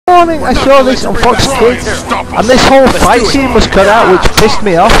morning I saw this on Fox Kids, and this whole fight scene was cut out, which pissed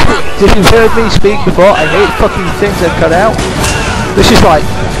me off. If you've heard me speak before, I hate fucking things that cut out. This is like,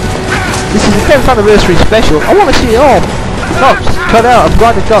 this is the 10th anniversary special. I want to see it all. Not cut out. I'm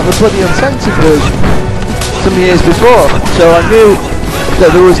glad I got the bloody uncensored version some years before, so I knew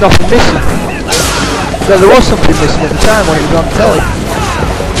that there was nothing missing. That there was something missing at the time when it was on telly.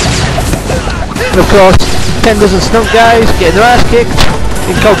 And of course, 10 dozen stunt guys getting their ass kicked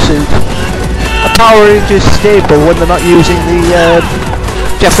in cog suit. A Power Rangers staple when they're not using the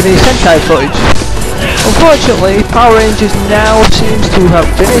Japanese Sentai footage. Unfortunately, Power Rangers now seems to have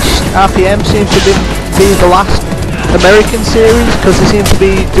finished. RPM seems to be the last American series, because they seem to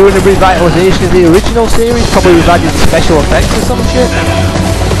be doing a revitalization of the original series, probably with added special effects or some shit.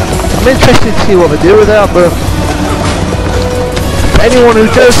 I'm interested to see what they do with that, but for anyone who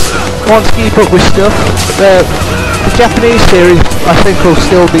does want to keep up with stuff, the Japanese series I think will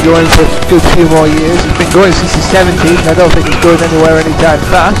still be going for a good few more years. It's been going since the 70s, and I don't think it's going anywhere anytime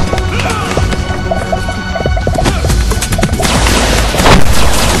fast.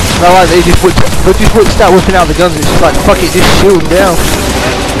 I like they just would start whipping out the guns. It's just like, fuck it, just shoot them down.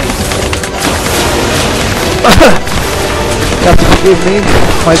 You have to forgive me,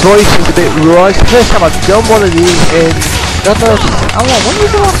 my voice is a bit raw. It's the first time I've done one of these in, God knows, how long? When was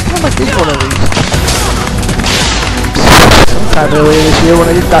the last time I did one of these? Sometime earlier this year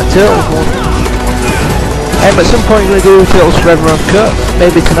when I did that Turtles one. At some point I'm going to do Turtles Forever Uncut,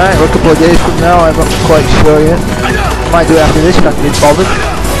 maybe tonight or a couple of days from now, I'm not quite sure yet. Might do it after this if I can be bothered.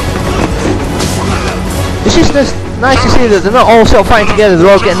 It's just nice to see that they're not all sort of fighting together,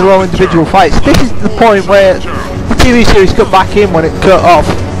 they're all getting their own individual fights. This is the point where the TV series cut back in when it cut off.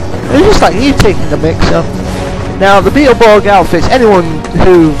 It's just like you taking the mix-up. Now the Beetleborg outfits, anyone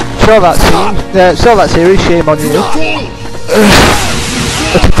who saw that series, shame on you.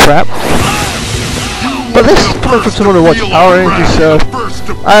 That's a crap. But this is coming from someone who watches Power Rangers, so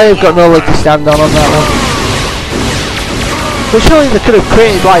I've got no leg to stand on that one. But surely they could have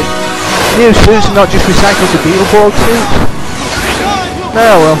created like new suits and not just recycled the Beetleborg suits.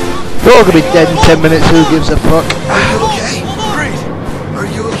 Oh well, they're all gonna be dead in 10 minutes, who gives a fuck? Are you okay? Great. Are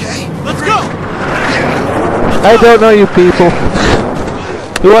you okay? Let's go! I don't know you people.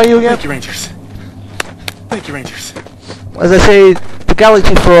 Who are you again? Thank you, Rangers. Thank you, Rangers. As I say, the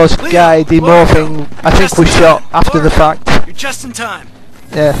Galaxy Force guy demorphing, I think was shot after the fact. You're just in time.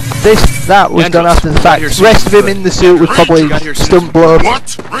 Yeah, that was done after the fact. The rest of him in the suit was probably stunt blow. What?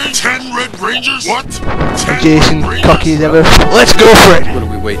 10 Red Rangers? What? And Jason, cocky as ever. Let's go for it! What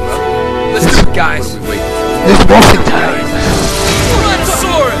are we waiting for? Let's do it, guys. What are we waiting for? It's morphing time.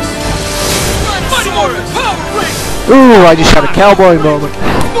 Brontosaurus! Brontosaurus! Power Rangers! Ooh, I just had a cowboy moment.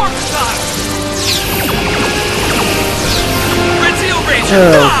 Morph time! Red Steel Ranger!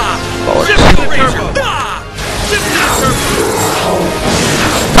 Oh, bollocks. Gypsy Ranger! Gypsy Turbo!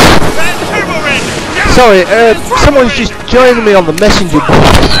 Turbo Ranger! Sorry, someone's just joining me on the messenger board.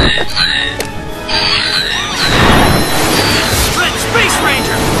 Red Space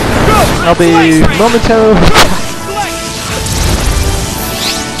Ranger! Go! I'll be momentarily.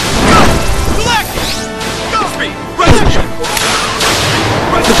 Collect! Go! Speed!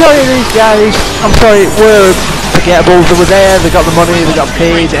 Majority of these guys, I'm sorry, were forgettable. They were there, they got the money, they got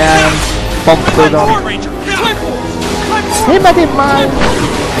paid, and bombed put on. Him I didn't mind.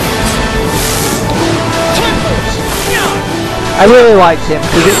 I really liked him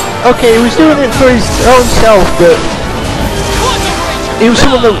because okay, he was doing it for his own self, but he was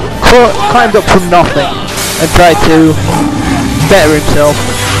someone that climbed up from nothing and tried to better himself.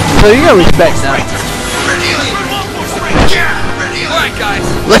 So you gotta respect that. Alright guys!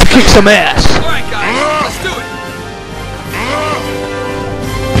 Let's kick some ass. Alright guys, let's do it!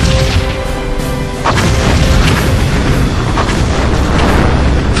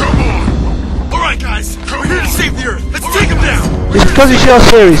 Alright guys, we're here to save the Earth. Let's take him down! Just because it's your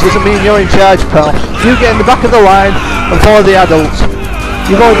series doesn't mean you're in charge, pal. You get in the back of the line and follow the adults.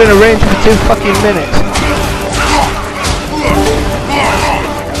 You've only been arranged for 2 fucking minutes.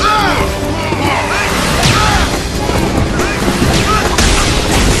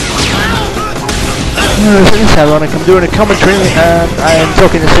 It's ironic, I'm doing a commentary and I am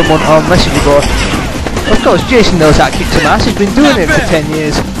talking to someone on Messenger board. Of course, Jason knows how to kick some ass, he's been doing it for 10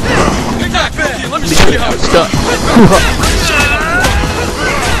 years. Let me show you how it's done.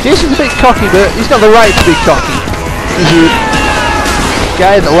 Jason's a bit cocky, but he's got the right to be cocky. He's a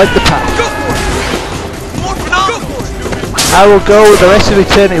guy that led the pack. I will go with the rest of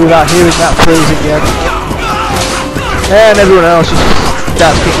eternity without hearing that phrase again. And everyone else just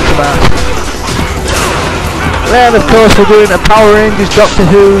starts kicking some ass. Then of course we're doing a Power Rangers, Doctor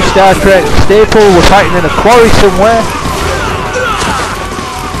Who, Star Trek staple. We're fighting in a quarry somewhere.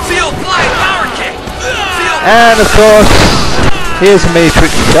 And of course, here's the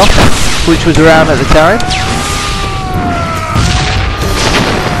Matrix stuff, which was around at the time.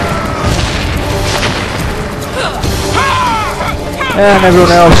 And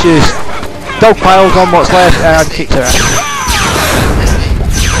everyone else just dog piles on what's left and kicks her ass.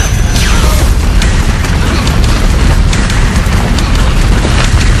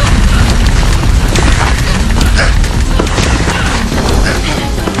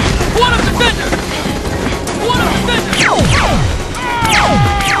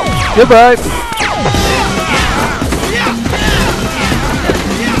 Goodbye.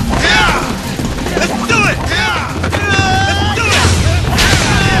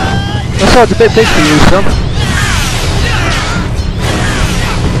 That sounds a bit big for you, son.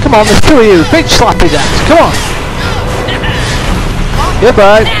 Come on, there's two of you. Bitch slap his ass. Come on.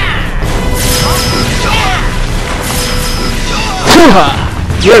 Goodbye. Hoo-ha!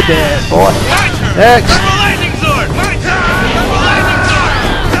 You're dead, boy. Next.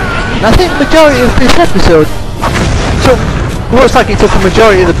 And I think the majority of this episode looks like it took a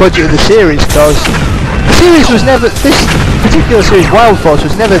majority of the budget of the series, because the series was never, this particular series, Wild Force,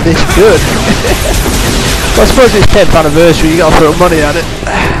 was never this good. But I suppose it's 10th anniversary, you gotta throw money at it.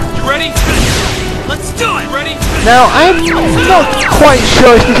 You ready? Let's do it! Ready? Now, I'm not quite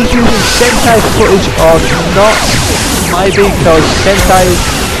sure if this is using Sentai footage or not. Maybe, because Sentai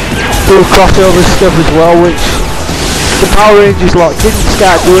do crossover stuff as well, which the Power Rangers lot didn't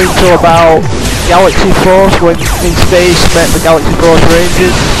start doing till about Galaxy Force, when In Space met the Galaxy Force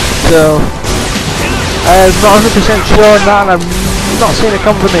Rangers. So I'm not 100% sure on that, and I'm not seeing a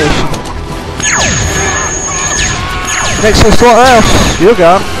confirmation. Next to what else? You're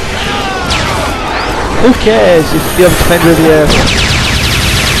gone. Who cares if you're the defender of the earth?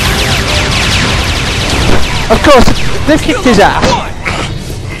 Of course, they've kicked his ass,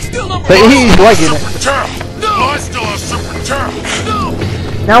 but he's legging it. I still have Super Turtle.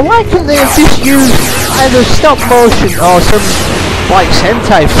 Now why couldn't they have just used either stop motion or some like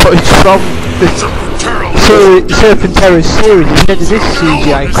Sentai footage from the Serpent Terror series instead of this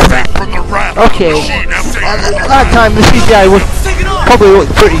CGI crap? Okay, at that time the CGI was probably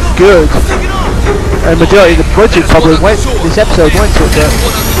looked pretty good, and the majority of the budget probably went, this episode went to it.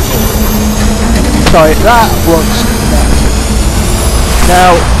 Sorry, that was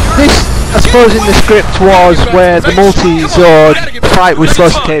now this, I suppose in the script was where the multi-Zord fight was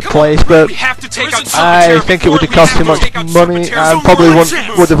supposed to take place, but I think it would have cost too much money and probably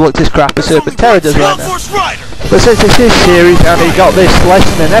would have looked as crap as Serpent Terror does right now. But since it's this series and he got this less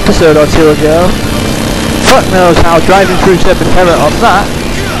than an episode or two ago, fuck knows how driving through Serpent Terror on that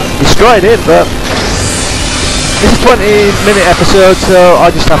destroyed it, but it's a 20-minute episode, so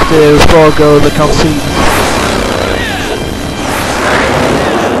I just have to forego the conceit.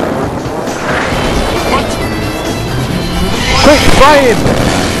 Quick, flying!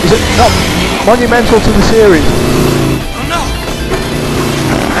 Is it not monumental to the series? Oh no!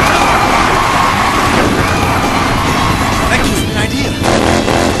 That gives me an idea.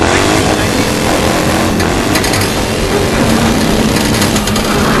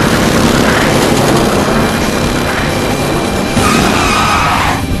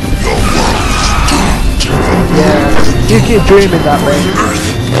 Yeah, you keep dreaming that way.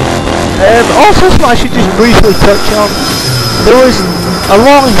 Also, something I should just briefly touch on. There was a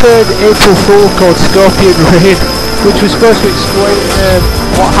long-heard April Fool called Scorpion Rain, which was supposed to explain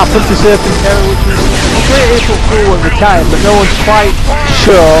what happened to Serpent Terror, which was a great April Fool at the time, but no one's quite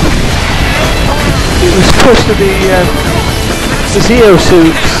sure. It was supposed to be the Zeo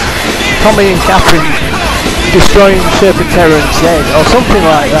suits, Tommy and Catherine destroying Serpent Terror instead, or something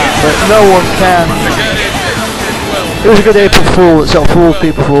like that, but no one can. It was a good April Fool that sort of fooled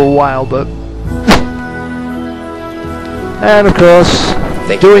people for a while, but and of course,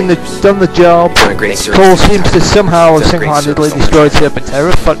 done the job. Paul seems to somehow have single-handedly destroyed Serpent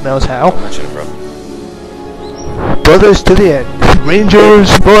Terror, fuck knows how. Brothers to the end.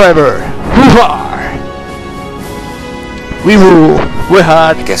 Rangers forever. Hoo-ha! We rule. We're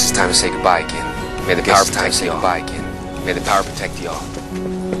hard. I guess it's time to say goodbye again. May the power protect y'all. May the power protect y'all.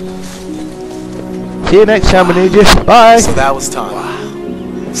 See you next time we need you. Bye. So that was Tom.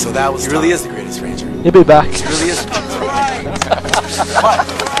 Wow. So that was He really is the greatest Ranger. You'll be back. He really is.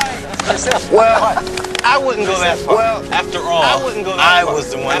 Well, I wouldn't go that far. Well, after all, I wouldn't go that far. I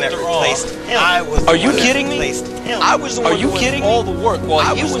was the one that replaced him. Are you kidding me? I was the one doing all the work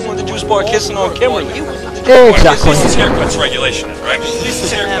while he was the one that just started kissing on Kimberly. Exactly. This is haircuts regulation, right? This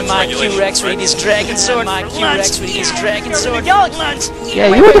is haircuts My regulation. Q-Rex with his dragon sword. My Q-Rex with his dragon sword. Yeah,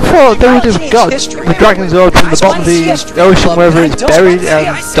 you would have thought they would have got the dragon sword from the bottom of the ocean, wherever it's buried, and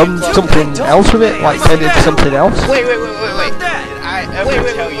done something else with it, like turned it into something else. Wait. I will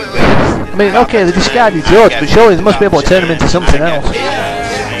tell you guys. I mean, okay, they discarded George, but surely they must be able to turn him into something else.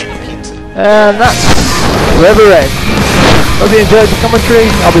 And that's Forever Red. Hope you enjoyed the commentary.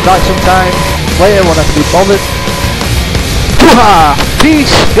 I'll be back sometime later, won't have to be bothered.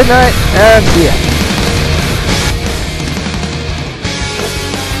 Peace, good night, and see ya.